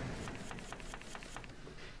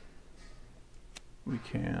 We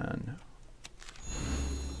can...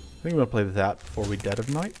 I think I'm going to play that before we Dead of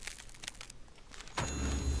Night.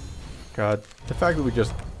 God, the fact that we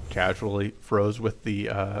just casually froze with the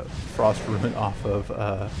Frost Rune off of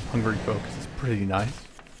Hungry Focus is pretty nice.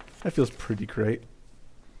 That feels pretty great.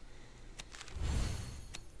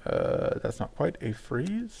 That's not quite a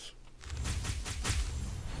freeze.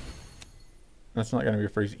 That's not going to be a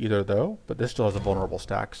freeze either, though. But this still has a vulnerable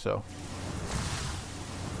stack, so.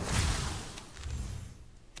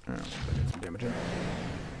 Get some damage in.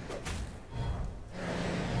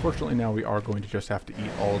 Fortunately, now we are going to just have to eat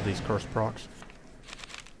all of these curse procs.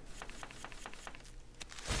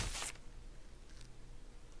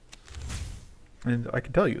 And I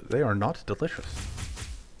can tell you, they are not delicious.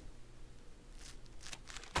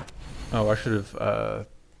 Oh, I should have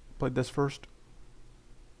played this first.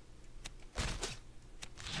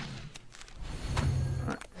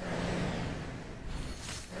 Alright.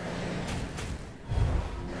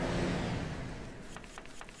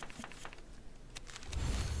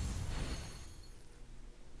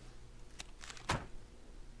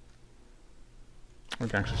 We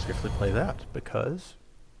can actually safely play that because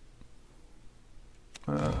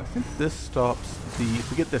I think this stops the.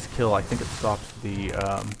 If we get this kill, I think it stops the.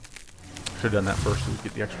 Should have done that first so we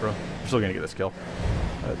get the extra. We're still gonna get this kill.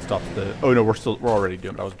 It stops the. Oh no, we're already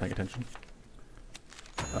doomed. I wasn't paying attention.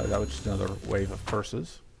 That was just another wave of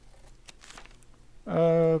curses.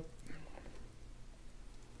 I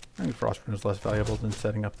think Frostburn is less valuable than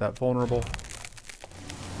setting up that vulnerable.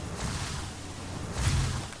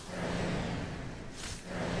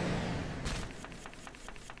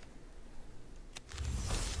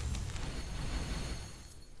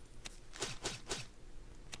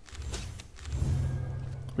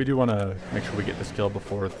 We do want to make sure we get this kill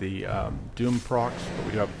before the Doom procs, but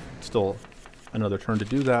we do have still another turn to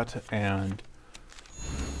do that, and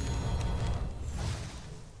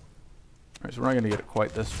alright, so we're not going to get it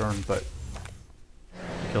quite this turn, but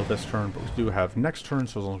kill this turn, but we do have next turn,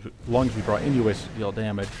 so as long as we draw any ways to deal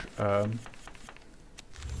damage, I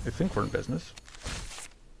think we're in business.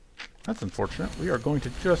 That's unfortunate. We are going to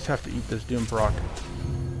just have to eat this Doom proc.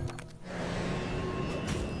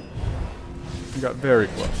 We got very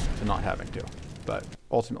close to not having to, but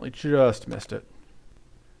ultimately just missed it.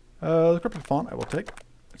 The Cryptic Font I will take.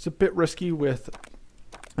 It's a bit risky with,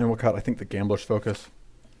 and we'll cut, I think, the Gambler's Focus.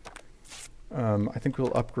 I think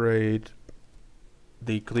we'll upgrade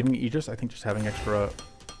the Gleaming Aegis. I think just having extra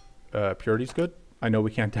Purity is good. I know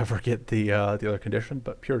we can't ever get the other condition,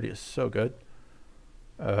 but Purity is so good.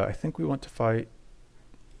 I think we want to fight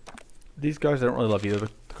these guys. I don't really love either of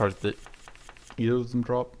the cards that either of them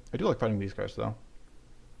drop. I do like fighting these guys, though.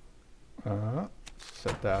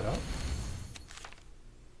 Set that up.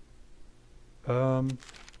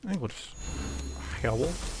 I think we'll just Howl.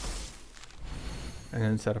 And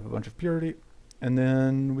then set up a bunch of Purity. And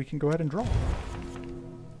then we can go ahead and draw.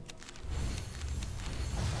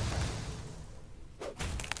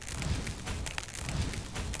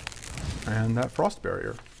 And that Frost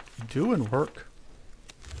Barrier. Doing work.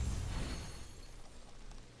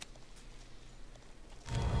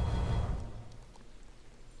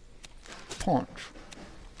 Punch.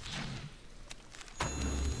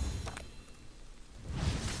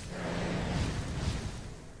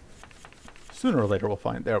 Sooner or later we'll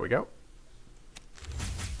find. There we go.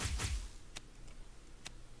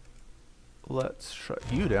 Let's shut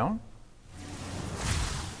you down.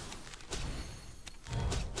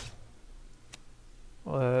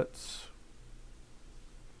 Let's.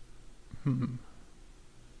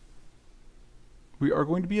 We are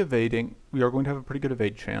going to be evading. We are going to have a pretty good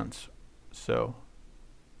evade chance. So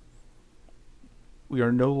we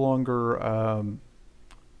are no longer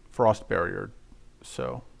Frost Barriered.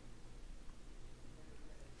 So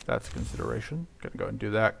that's a consideration. Gonna go ahead and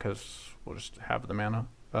do that because we'll just have the mana.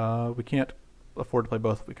 We can't afford to play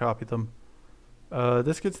both if we copy them.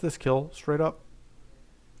 This gets this kill straight up.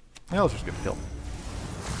 Yeah, let's just get the kill.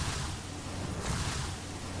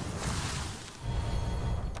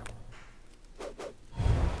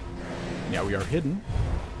 Yeah, we are hidden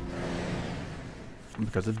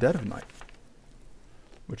because of Dead of Night,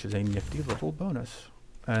 which is a nifty little bonus.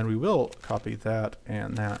 And we will copy that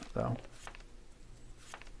and that, though.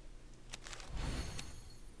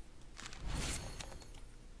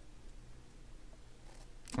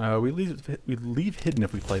 We leave hidden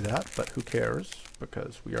if we play that, but who cares?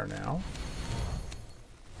 Because we are now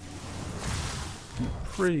in a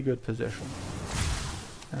pretty good position.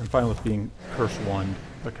 And I'm fine with being curse 1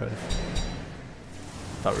 because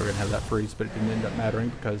I thought we were going to have that freeze, but it didn't end up mattering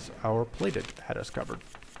because our plated had us covered.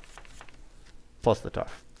 Plus the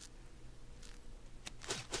tough.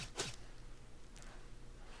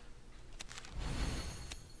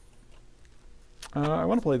 I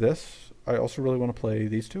want to play this. I also really want to play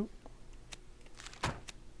these two.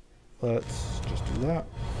 Let's just do that.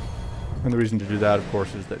 And the reason to do that, of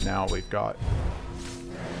course, is that now we've got...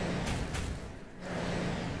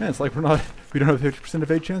 Man, it's like we're We don't have a 50%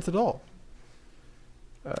 evade chance at all.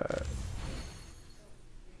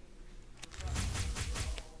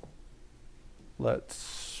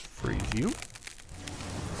 Let's freeze you.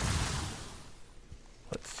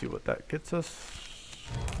 Let's see what that gets us.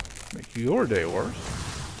 Make your day worse.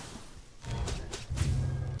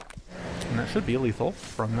 And that should be lethal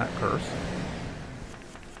from that curse.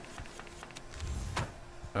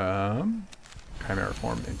 Chimera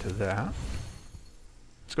form into that.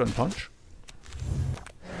 Let's go ahead and punch.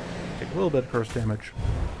 Take a little bit of curse damage,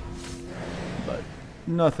 but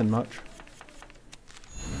nothing much.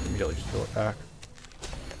 Immediately just throw it back.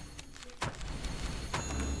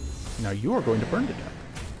 Now you are going to burn to death.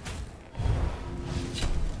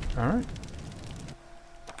 Alright.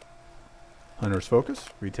 Hunter's Focus.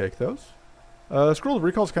 Retake those. Scroll of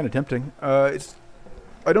Recall is kind of tempting. I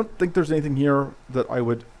don't think there's anything here that I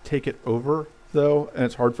would take it over, though, and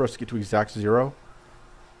it's hard for us to get to exact 0.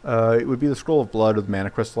 It would be the Scroll of Blood or the Mana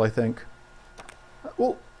Crystal, I think.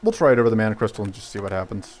 We'll try it over the Mana Crystal and just see what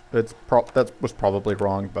happens. That was probably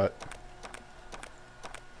wrong, but...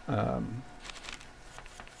 yeah,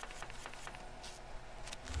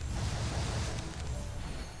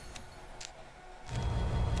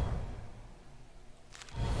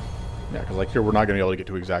 because like here we're not going to be able to get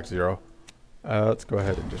to exact 0. Let's go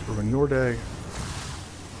ahead and just ruin your day.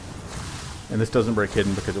 And this doesn't break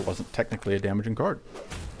hidden because it wasn't technically a damaging card.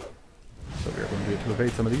 So we are going to get to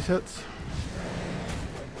evade some of these hits.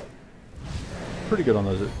 Pretty good on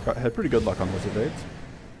those. Had pretty good luck on those evades.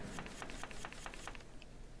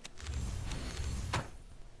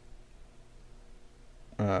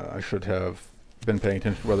 I should have been paying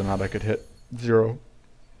attention to whether or not I could hit 0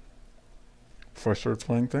 before I started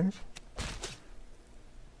playing things.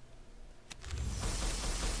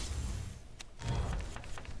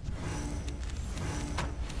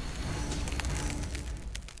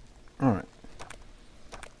 Alright.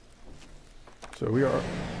 So we are...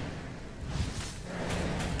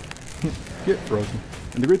 get frozen.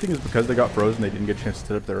 And the great thing is because they got frozen, they didn't get a chance to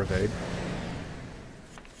set up their evade.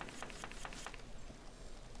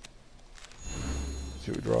 Let's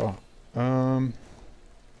see what we draw.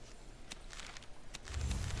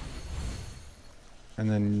 And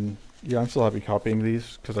then, yeah, I'm still happy copying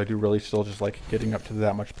these, because I do really still just like getting up to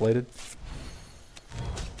that much bladed.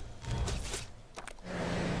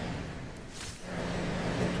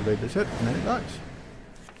 Evade this hit, and then it dies.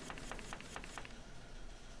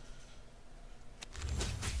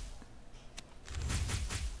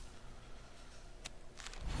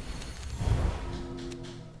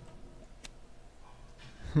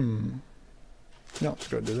 No, let's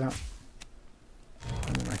go do that.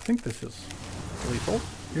 And then I think this is lethal.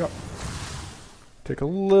 Yep. Take a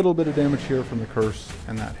little bit of damage here from the curse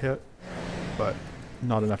and that hit, but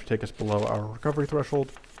not enough to take us below our recovery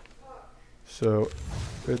threshold. So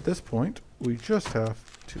at this point, we just have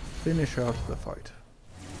to finish out the fight.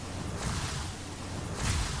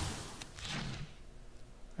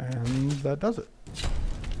 And that does it.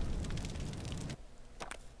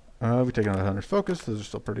 We take another Hunter's Focus. Those are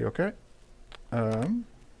still pretty okay.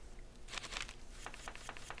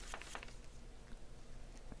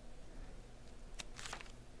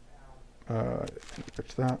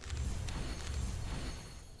 Fix that.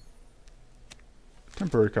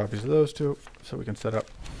 Temporary copies of those two, so we can set up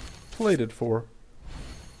plated for.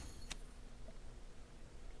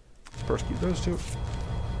 First keep those two.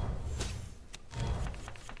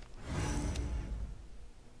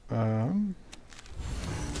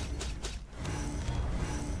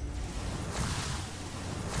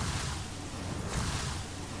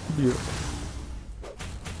 Beautiful.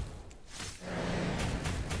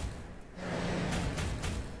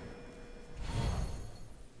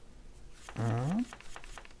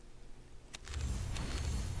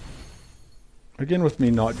 Again, with me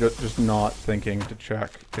not just not thinking to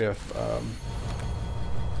check if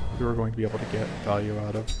we were going to be able to get value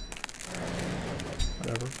out of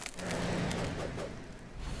whatever.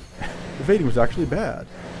 Evading was actually bad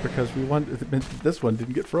because we wanted this one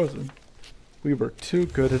didn't get frozen. We were too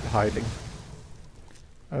good at hiding.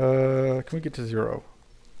 Can we get to 0?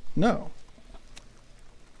 No.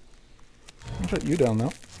 I'll shut you down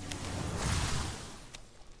though.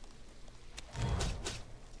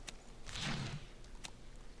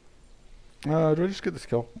 Do I just get this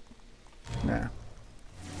kill? Nah.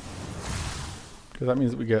 Because that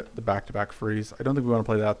means that we get the back-to-back freeze. I don't think we want to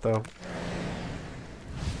play that though.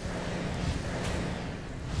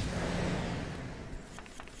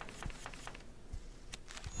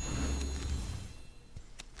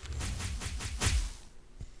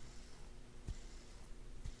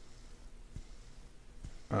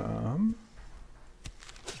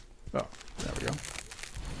 Oh,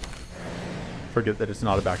 forget that it's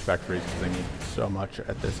not a back-to-back freeze because they need so much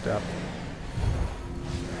at this step.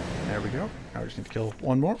 There we go. Now we just need to kill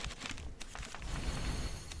one more.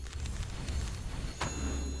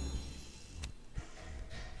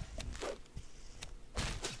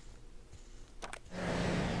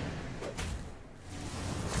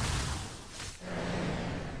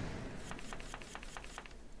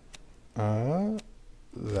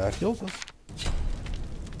 That heals us.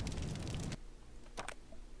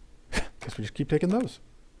 Guess we just keep taking those.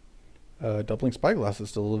 Doubling Spyglass is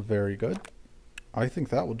still very good. I think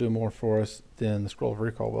that will do more for us than the Scroll of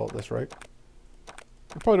Recall will at this rate.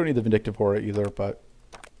 We probably don't need the Vindictive Horror either, but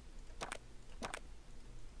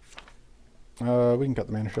we can cut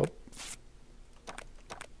the Mana Shield.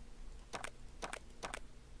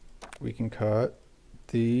 We can cut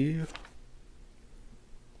the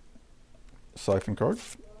Siphon card.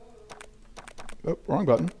 Oh, wrong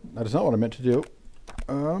button. That is not what I meant to do.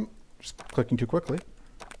 Just clicking too quickly.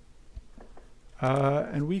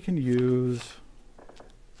 And we can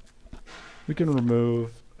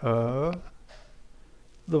remove the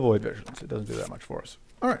Void Visions. It doesn't do that much for us.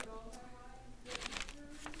 All right.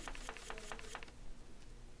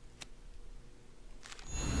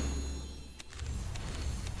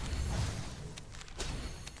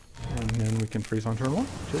 And then we can freeze on turn 1,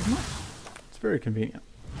 which is nice. It's very convenient.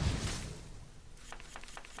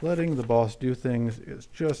 Letting the boss do things is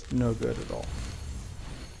just no good at all.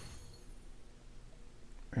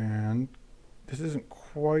 And this isn't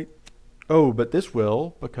quite... Oh, but this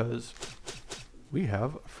will, because we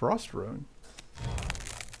have Frost Rune.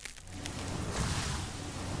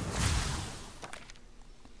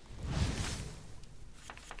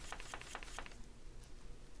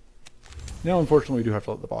 Now, unfortunately, we do have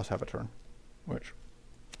to let the boss have a turn, which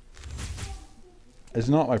is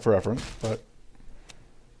not my preference, but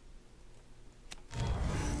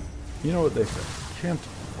you know what they say. You can't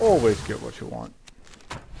always get what you want.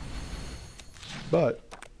 But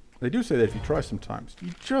they do say that if you try sometimes,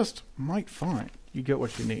 you just might find you get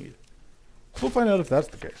what you need. So we'll find out if that's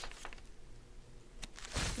the case.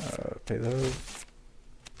 Pay those.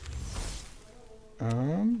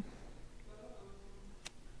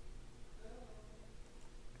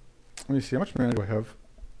 Let me see, how much mana do I have?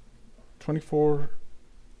 24.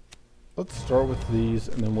 Let's start with these,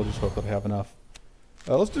 and then we'll just hope that I have enough.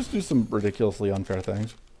 Let's just do some ridiculously unfair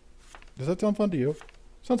things. Does that sound fun to you?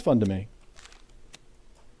 Sounds fun to me.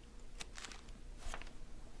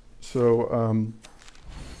 So,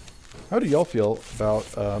 how do y'all feel about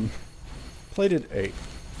plated 8?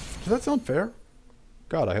 Does that sound fair?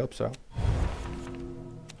 God, I hope so.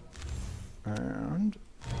 And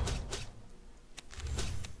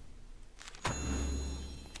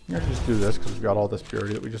I'm going to just do this because we've got all this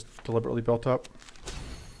purity that we just deliberately built up.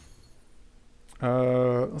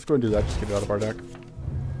 Let's go and do that, just get it out of our deck.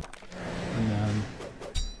 And then,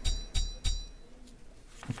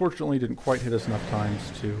 unfortunately, didn't quite hit us enough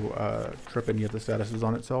times to trip any of the statuses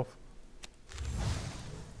on itself.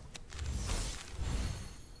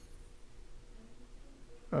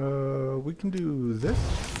 We can do this,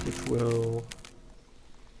 which will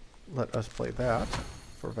let us play that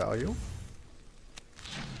for value.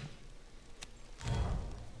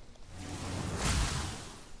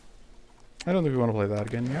 I don't think we want to play that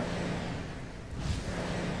again yet.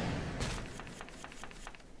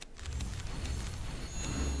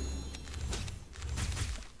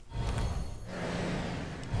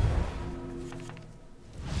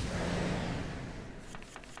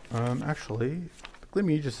 Actually, the Gleam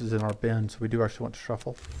Aegis is in our bin, so we do actually want to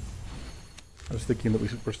shuffle. I was thinking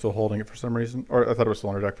that we're still holding it for some reason, or I thought it was still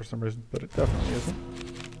on our deck for some reason, but it definitely isn't.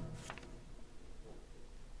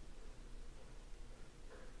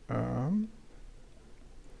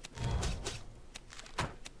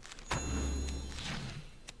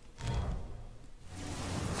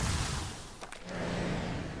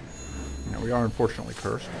 Now we are unfortunately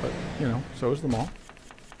cursed, but you know, so is the Maw.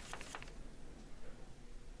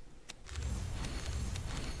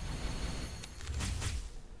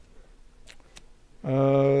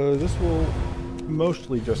 This will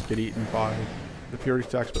mostly just get eaten by the purity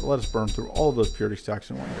stacks, but let us burn through all of those purity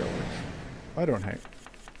stacks in one go, which I don't hate.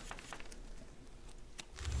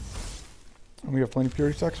 And we have plenty of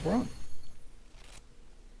purity stacks of our own.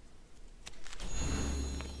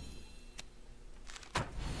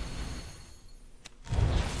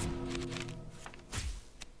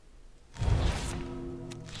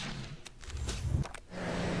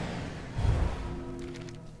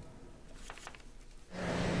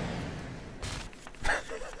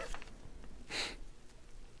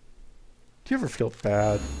 Do you ever feel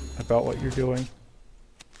bad about what you're doing?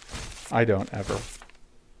 I don't ever.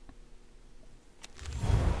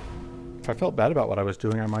 If I felt bad about what I was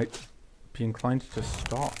doing, I might be inclined to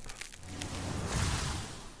stop.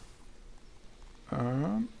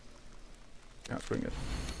 Let's bring it.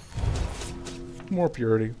 More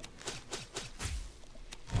purity.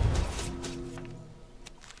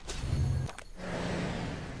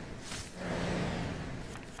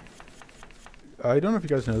 I don't know if you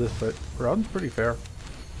guys know this, but Raodan's pretty fair.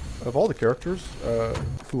 Of all the characters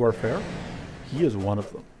who are fair, he is one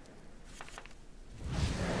of them.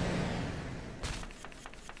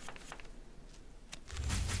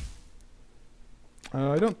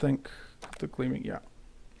 I don't think the gleaming, yeah.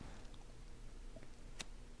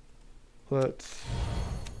 Let's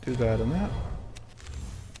do that and that.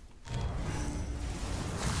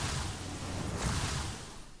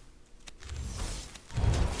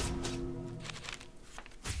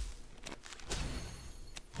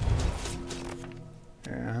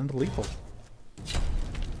 And lethal.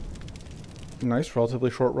 Nice, relatively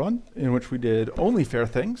short run in which we did only fair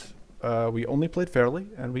things. We only played fairly,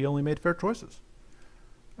 and we only made fair choices.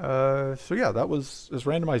 So yeah, that was, as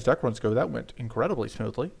randomized deck runs go, that went incredibly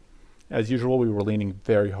smoothly. As usual, we were leaning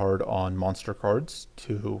very hard on monster cards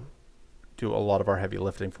to do a lot of our heavy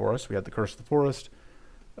lifting for us. We had the Curse of the Forest.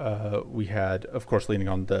 We had, of course, leaning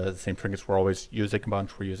on the same trinkets we're always using a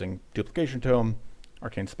bunch. We're using Duplication Tome,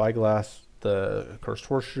 Arcane Spyglass, the Cursed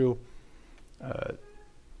Horseshoe,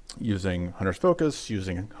 using Hunter's Focus,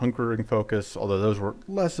 using Hunkering Focus, although those were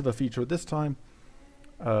less of a feature this time.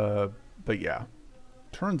 But yeah,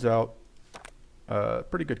 turns out,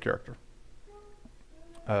 pretty good character.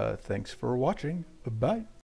 Thanks for watching. Bye.